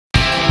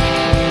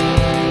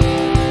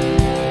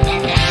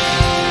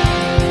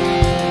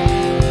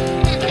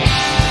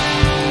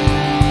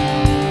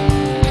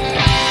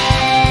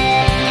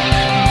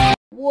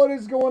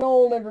going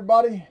on,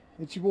 everybody?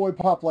 It's your boy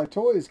Pop Life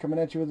Toys coming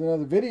at you with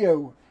another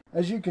video.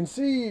 As you can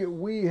see,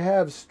 we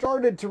have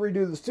started to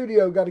redo the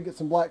studio. Got to get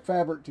some black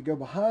fabric to go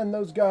behind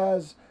those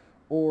guys,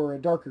 or a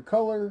darker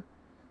color,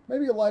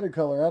 maybe a lighter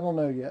color, I don't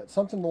know yet.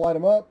 Something to light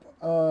them up.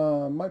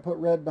 Might put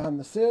red behind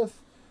the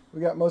Sith. We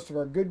got most of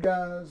our good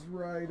guys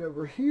right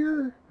over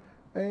here,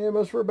 and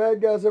most of our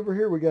bad guys over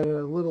here. We got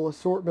a little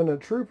assortment of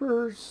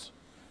troopers.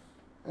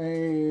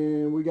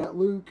 And we got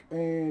Luke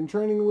and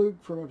Training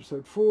Luke from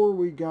episode 4.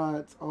 We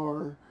got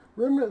our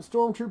Remnant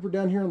Stormtrooper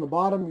down here on the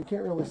bottom. You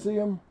can't really see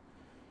him.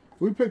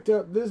 We picked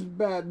up this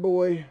bad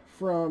boy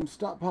from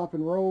Stop, Pop,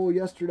 and Roll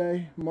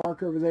yesterday.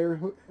 Mark over there,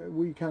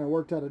 we kind of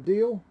worked out a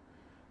deal.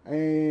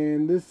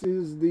 And this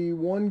is the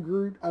one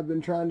Groot I've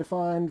been trying to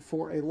find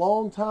for a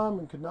long time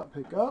and could not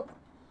pick up.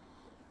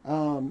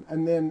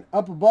 And then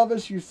up above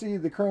us, you see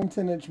the Chrome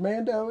 10-inch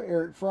Mando.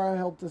 Eric Fry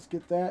helped us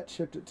get that,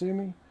 shipped it to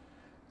me.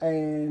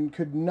 And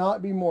could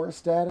not be more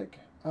ecstatic.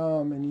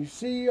 And you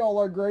see all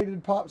our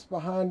graded pops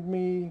behind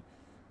me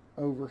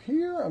over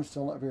here. I'm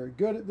still not very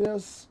good at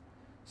this.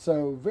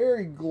 So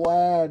very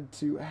glad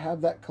to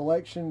have that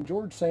collection.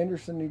 George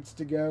Sanderson needs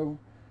to go.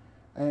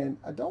 And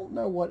I don't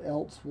know what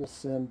else we'll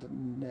send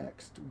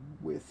next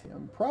with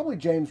him. Probably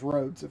James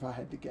Rhodes if I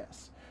had to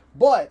guess.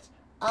 But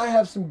I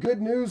have some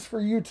good news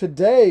for you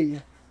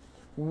today.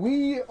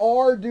 We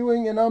are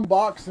doing an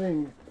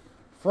unboxing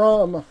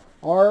from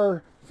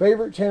our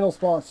favorite channel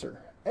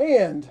sponsor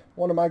and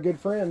one of my good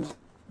friends,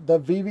 the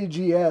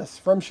VVGS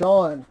from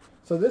Sean.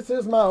 So this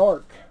is my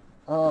ARK.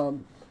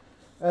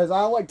 As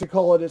I like to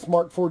call it, it's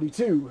Mark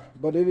 42,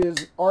 but it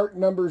is ARK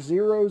number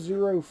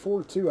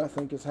 0042, I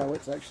think is how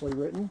it's actually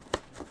written.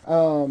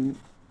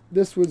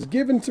 This was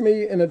given to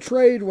me in a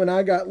trade when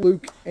I got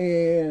Luke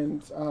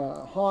and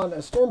Han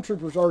as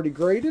Stormtroopers already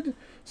graded,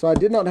 so I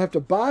did not have to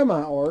buy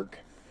my ARK.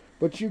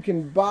 But you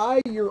can buy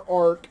your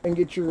ARK and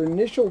get your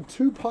initial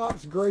 2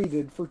 pops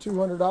graded for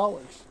 $200.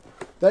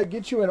 That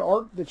gets you an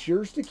ARK that's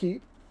yours to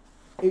keep.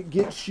 It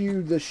gets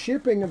you the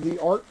shipping of the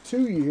ARK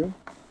to you.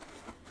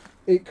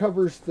 It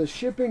covers the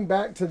shipping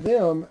back to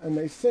them, and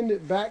they send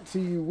it back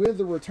to you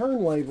with a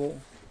return label.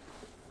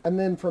 And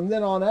then from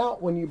then on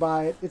out, when you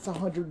buy it, it's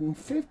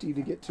 $150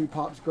 to get 2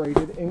 pops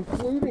graded,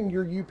 including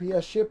your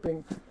UPS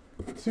shipping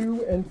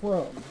to and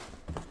from.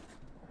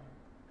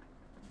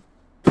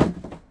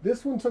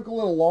 This one took a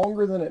little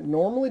longer than it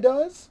normally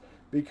does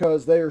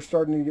because they are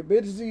starting to get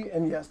busy.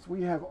 And yes,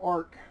 we have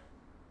ARK.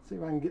 Let's see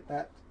if I can get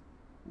that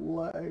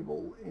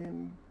label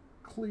in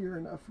clear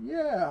enough.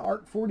 Yeah,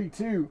 ARK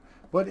 42.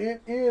 But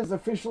it is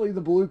officially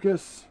the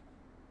Blucas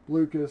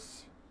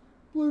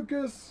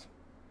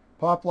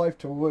Pop Life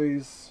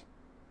Toys.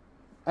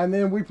 And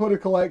then we put a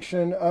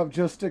collection of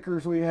just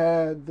stickers. We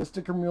had the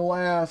sticker mule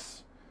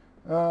ass,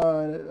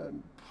 a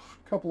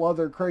couple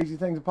other crazy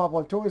things of Pop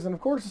Life Toys, and of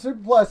course a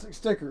super plastic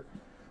sticker.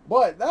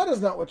 But that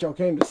is not what y'all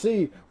came to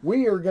see.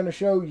 We are going to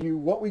show you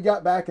what we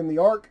got back in the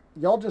ARK.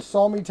 Y'all just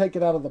saw me take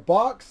it out of the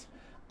box.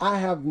 I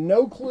have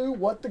no clue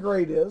what the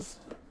grade is.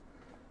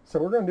 So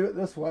we're going to do it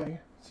this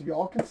way so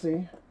y'all can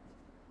see.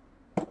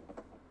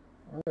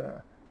 I'm going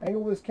to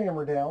angle this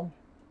camera down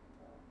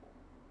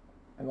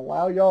and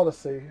allow y'all to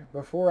see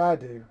before I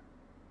do.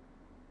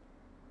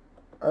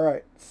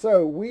 Alright,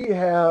 so we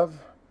have...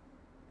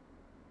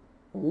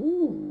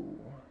 Ooh.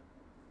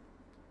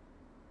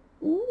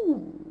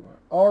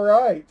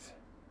 Alright,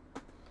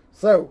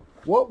 so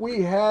what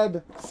we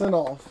had sent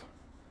off.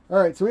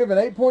 Alright, so we have an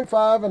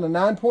 8.5 and a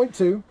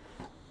 9.2.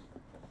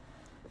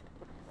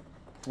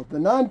 With the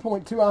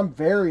 9.2, I'm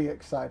very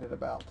excited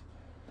about.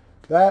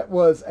 That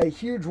was a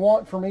huge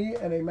want for me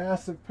and a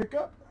massive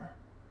pickup.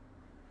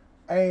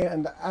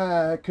 And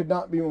I could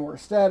not be more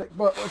ecstatic.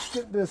 But let's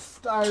get this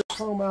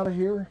styrofoam out of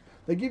here.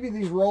 They give you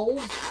these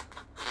rolls.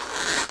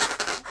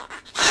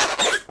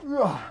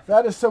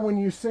 That is so when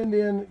you send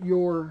in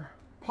your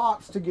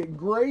pops to get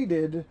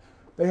graded,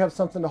 they have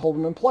something to hold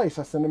them in place.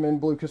 I send them in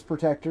Blucas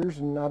protectors,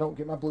 and I don't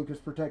get my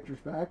Blucas protectors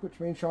back, which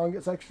means Sean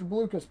gets extra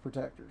Blucas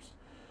protectors.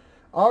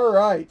 All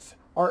right,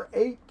 our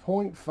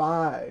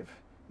 8.5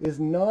 is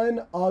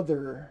none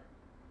other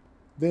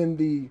than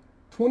the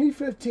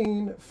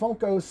 2015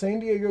 Funko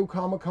San Diego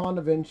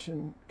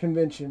Comic-Con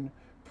convention,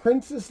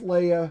 Princess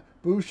Leia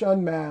Bouche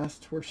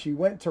Unmasked, where she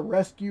went to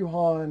rescue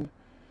Han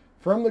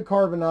from the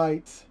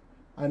Carbonites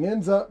and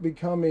ends up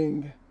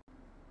becoming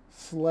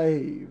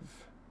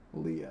Slave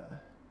Leia.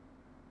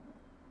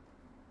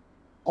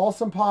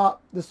 Awesome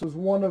pop. This was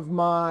one of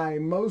my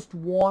most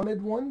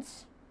wanted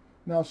ones.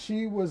 Now,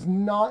 she was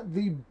not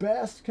the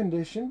best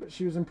condition, but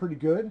she was in pretty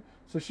good.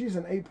 So she's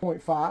an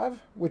 8.5,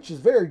 which is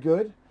very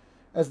good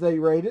as they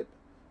rate it.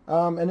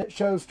 And it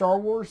shows Star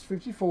Wars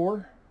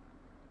 54,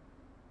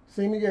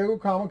 San Diego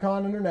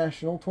Comic-Con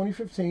International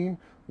 2015,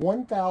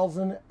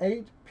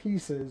 1,008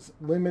 pieces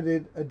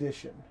limited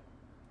edition.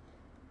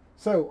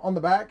 So on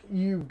the back,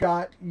 you've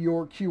got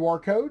your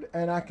QR code,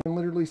 and I can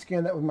literally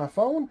scan that with my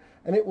phone,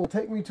 and it will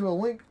take me to a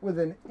link with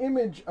an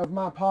image of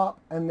my pop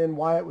and then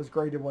why it was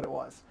graded what it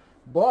was.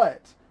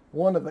 But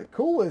one of the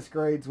coolest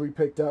grades we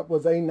picked up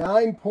was a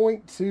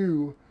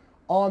 9.2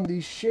 on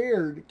the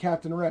shared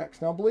Captain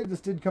Rex. Now, I believe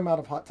this did come out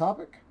of Hot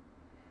Topic.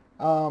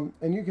 And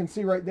you can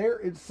see right there,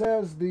 it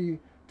says the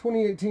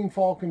 2018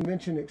 Fall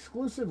Convention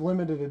exclusive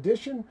limited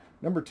edition,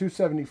 number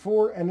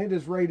 274, and it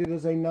is rated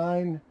as a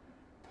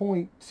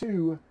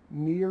 9.2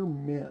 near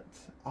mint.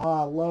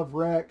 Ah, I love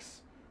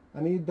Rex.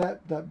 I need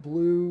that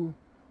blue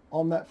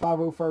on that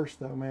 501st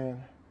though,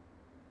 man.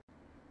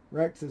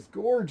 Rex is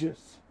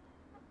gorgeous.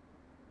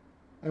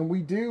 And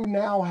we do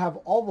now have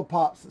all the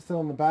pops that sit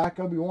on the back.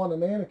 Obi-Wan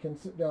and Anakin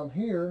sit down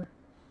here.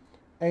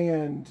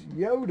 And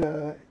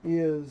Yoda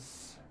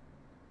is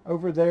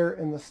over there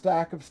in the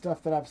stack of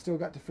stuff that I've still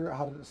got to figure out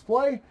how to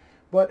display.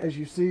 But as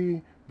you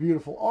see,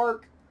 beautiful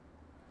ARK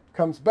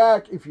comes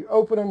back. If you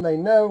open them, they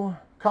know.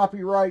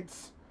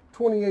 Copyrights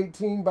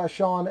 2018 by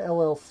Sean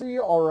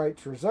LLC, all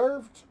rights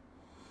reserved.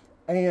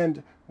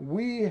 And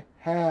we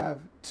have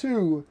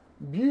two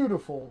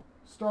beautiful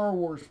Star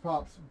Wars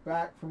pops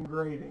back from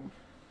grading.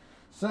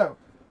 So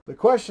the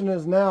question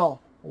is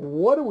now,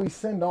 what do we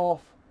send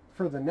off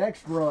for the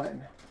next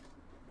run?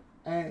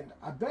 And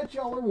I bet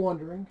y'all are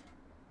wondering.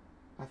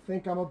 I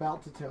think I'm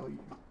about to tell you.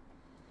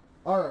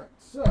 Alright,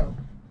 so,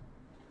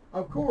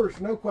 of course,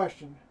 no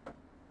question,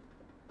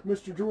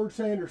 Mr. George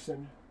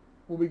Sanderson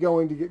will be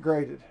going to get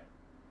graded.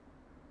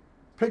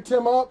 Picked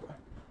him up,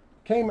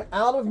 came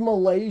out of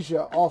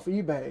Malaysia off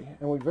eBay,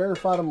 and we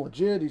verified him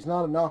legit. He's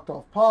not a knocked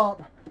off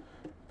pop.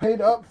 Paid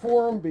up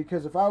for him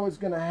because if I was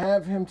going to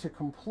have him to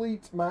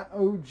complete my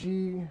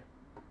OG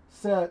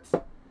set,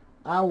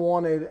 I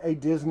wanted a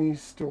Disney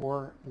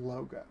Store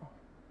logo,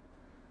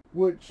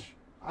 which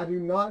I do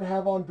not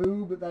have on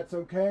Boo, but that's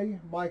okay.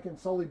 Mike and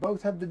Sully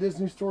both have the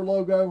Disney Store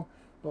logo,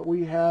 but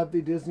we have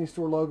the Disney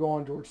Store logo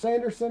on George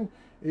Sanderson.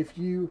 If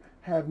you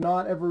have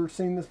not ever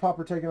seen this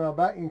popper taken out of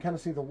back, you can kind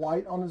of see the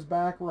white on his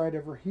back right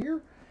over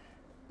here.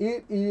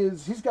 It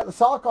is, he's got the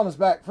sock on his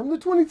back from the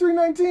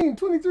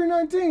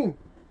 2319,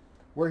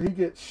 where he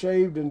gets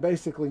shaved and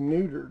basically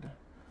neutered.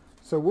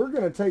 So we're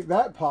going to take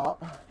that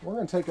pop. We're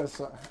going to take us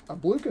a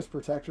Blucas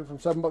protector from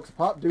 $7 a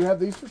pop. Do have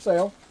these for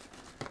sale.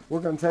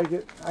 We're going to take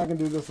it. I can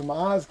do this with my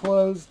eyes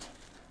closed.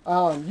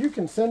 You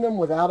can send them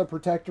without a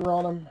protector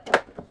on them.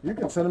 You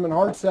can send them in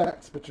hard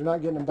sacks, but you're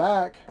not getting them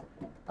back.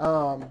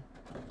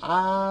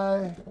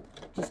 I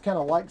just kind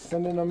of like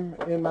sending them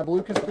in my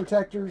Blucas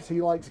protectors. He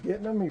likes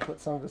getting them. He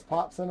puts some of his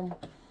pops in them.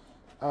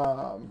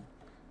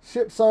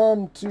 Shipped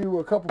some to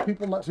a couple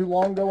people not too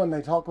long ago, and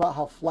they talk about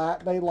how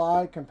flat they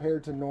lie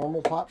compared to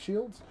normal pop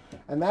shields.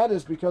 And that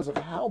is because of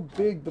how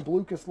big the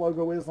Blucas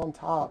logo is on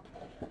top.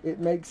 It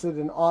makes it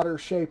an odder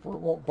shape where it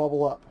won't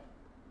bubble up.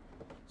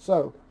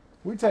 So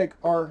we take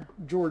our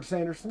George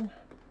Sanderson,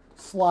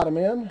 slide him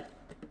in,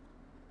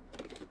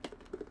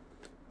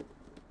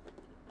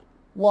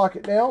 lock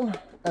it down,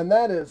 and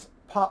that is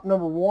pop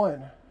number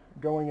 1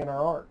 going in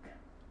our ARK.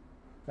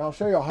 Now I'll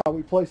show you how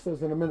we place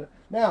those in a minute.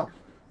 Now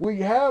we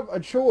have a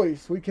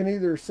choice. We can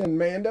either send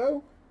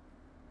Mando,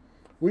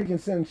 we can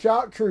send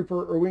Shock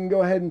Trooper, or we can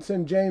go ahead and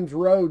send James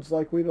Rhodes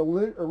like we'd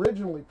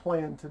originally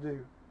planned to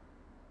do.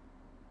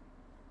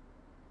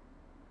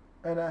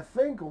 And I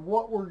think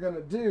what we're going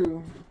to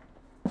do,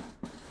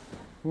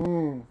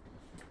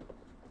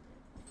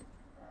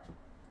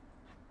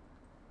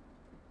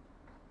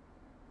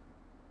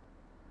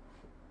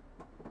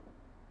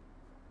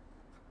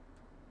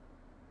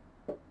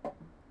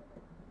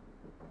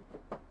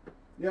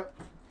 yep,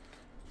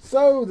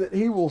 so that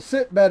he will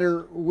sit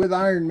better with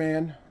Iron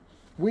Man,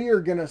 we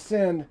are going to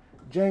send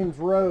James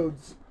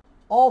Rhodes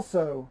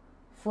also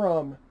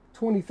from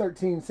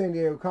 2013 San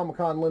Diego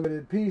Comic-Con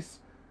limited piece,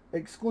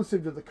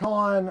 exclusive to the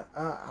con.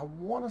 I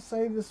want to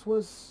say this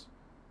was,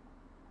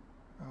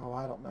 oh,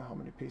 I don't know how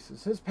many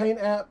pieces. His paint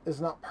app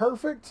is not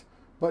perfect,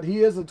 but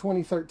he is a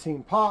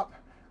 2013 pop,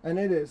 and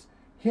it is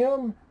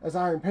him as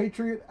Iron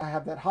Patriot. I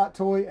have that hot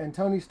toy, and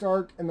Tony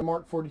Stark in the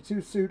Mark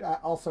 42 suit. I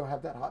also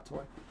have that hot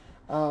toy.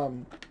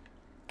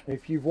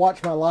 If you've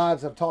watched my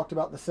lives, I've talked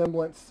about the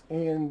semblance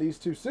in these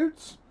two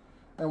suits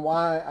and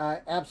why I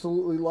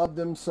absolutely love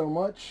them so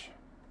much,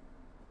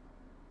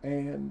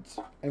 and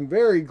am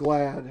very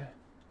glad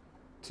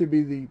to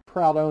be the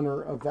proud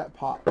owner of that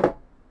pop.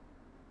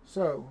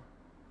 So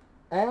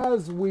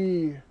as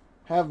we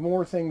have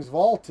more things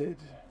vaulted,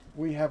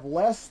 we have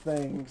less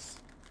things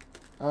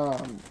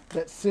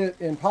that sit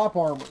in pop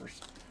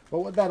armors. But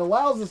what that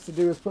allows us to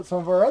do is put some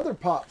of our other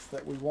pops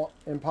that we want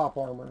in pop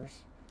armors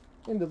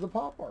into the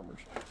pop armors.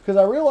 Because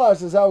I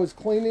realized as I was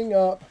cleaning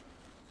up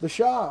the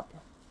shop,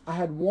 I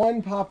had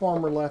one pop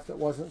armor left that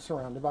wasn't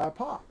surrounded by a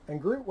pop.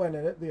 And Groot went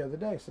in it the other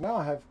day. So now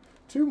I have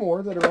 2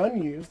 more that are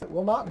unused, that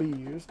will not be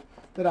used,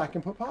 that I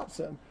can put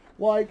pops in.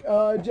 Like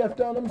Jeff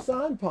Dunham's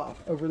signed pop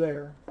over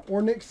there.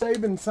 Or Nick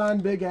Saban's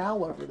signed Big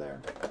Al over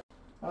there.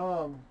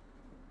 Or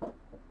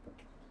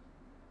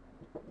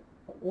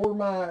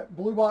my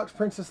Blue Box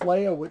Princess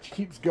Leia, which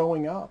keeps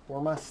going up.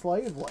 Or my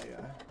Slave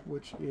Leia,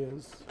 which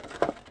is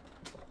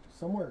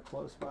somewhere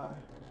close by.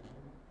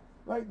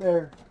 Right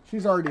there.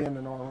 She's already in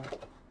an armor.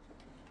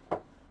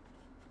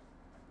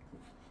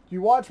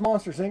 you watch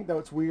Monsters Inc., though,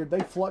 it's weird. They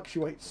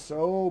fluctuate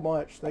so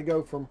much. They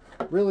go from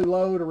really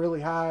low to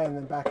really high and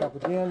then back up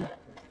again.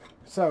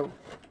 So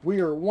we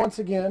are once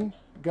again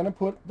going to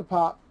put the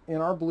pop in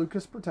our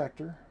Blucas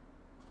protector.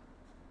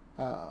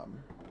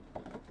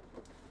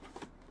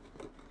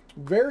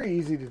 Very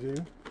easy to do.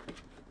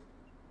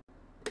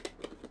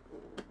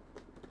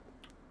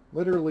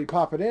 Literally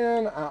pop it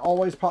in. I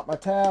always pop my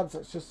tabs.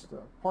 That's just a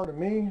part of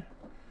me.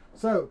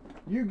 So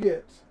you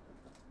get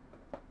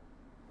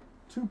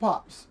 2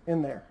 pops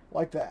in there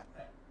like that.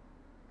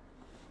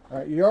 All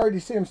right, you already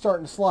see them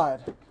starting to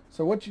slide.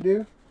 So what you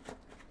do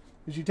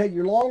is you take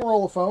your long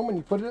roll of foam and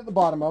you put it at the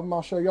bottom of them.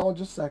 I'll show y'all in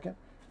just a second.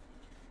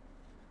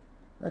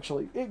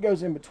 Actually, it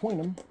goes in between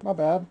them. My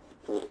bad.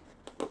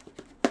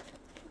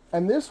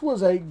 And this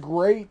was a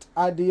great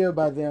idea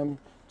by them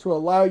to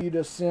allow you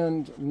to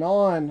send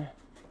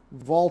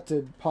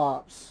non-vaulted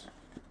pops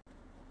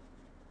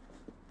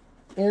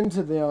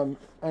into them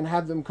and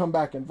have them come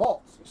back in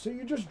vaults. So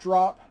you just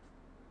drop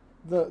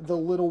the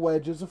little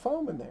wedges of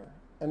foam in there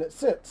and it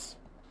sits.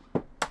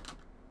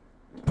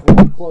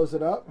 We'll close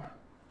it up.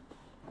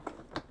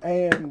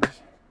 And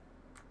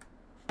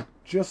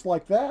just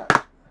like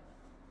that,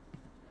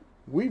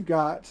 we've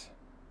got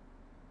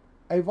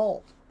a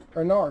vault,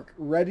 or an ARK,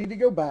 ready to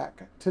go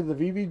back to the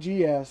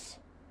VVGS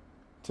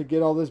to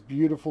get all this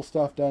beautiful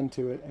stuff done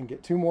to it and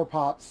get 2 more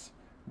pops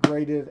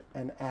graded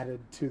and added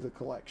to the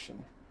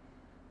collection.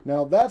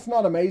 Now, that's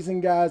not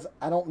amazing, guys.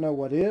 I don't know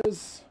what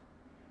is.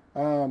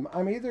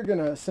 I'm either going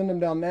to send them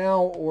down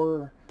now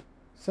or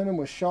send them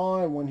with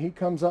Sean. When he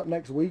comes up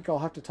next week, I'll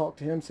have to talk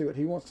to him, see what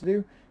he wants to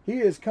do. He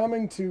is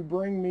coming to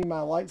bring me my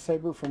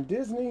lightsaber from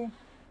Disney,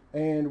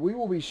 and we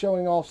will be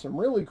showing off some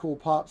really cool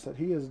pops that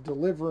he is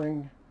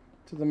delivering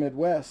to the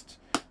Midwest.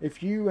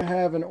 If you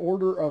have an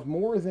order of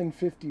more than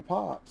 50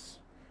 pops,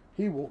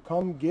 he will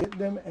come get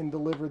them and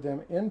deliver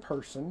them in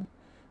person,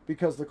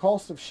 because the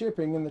cost of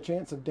shipping and the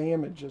chance of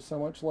damage is so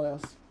much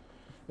less.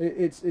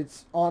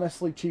 It's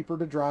honestly cheaper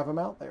to drive them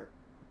out there.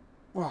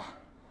 Wow.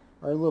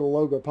 Our little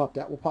logo popped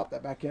out. We'll pop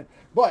that back in.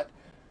 But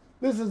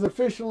this is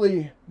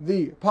officially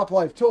the Pop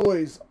Life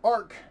Toys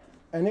ARK,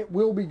 and it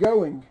will be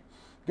going.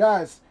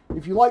 Guys,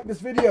 if you like this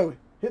video,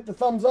 hit the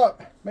thumbs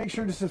up. Make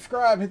sure to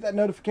subscribe. Hit that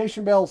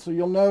notification bell so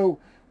you'll know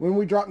when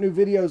we drop new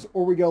videos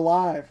or we go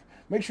live.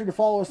 Make sure to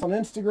follow us on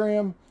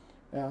Instagram.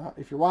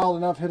 If you're wild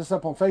enough, hit us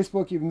up on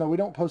Facebook. Even though we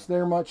don't post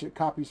there much, it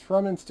copies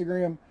from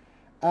Instagram.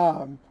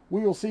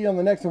 We will see you on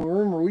the next one.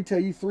 Remember, we tell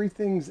you 3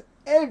 things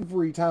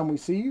every time we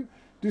see you.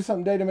 Do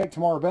something today to make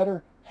tomorrow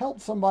better. Help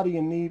somebody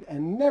in need,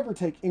 and never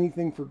take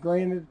anything for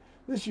granted.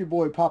 This is your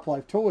boy Pop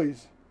Life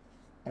Toys,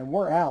 and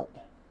we're out.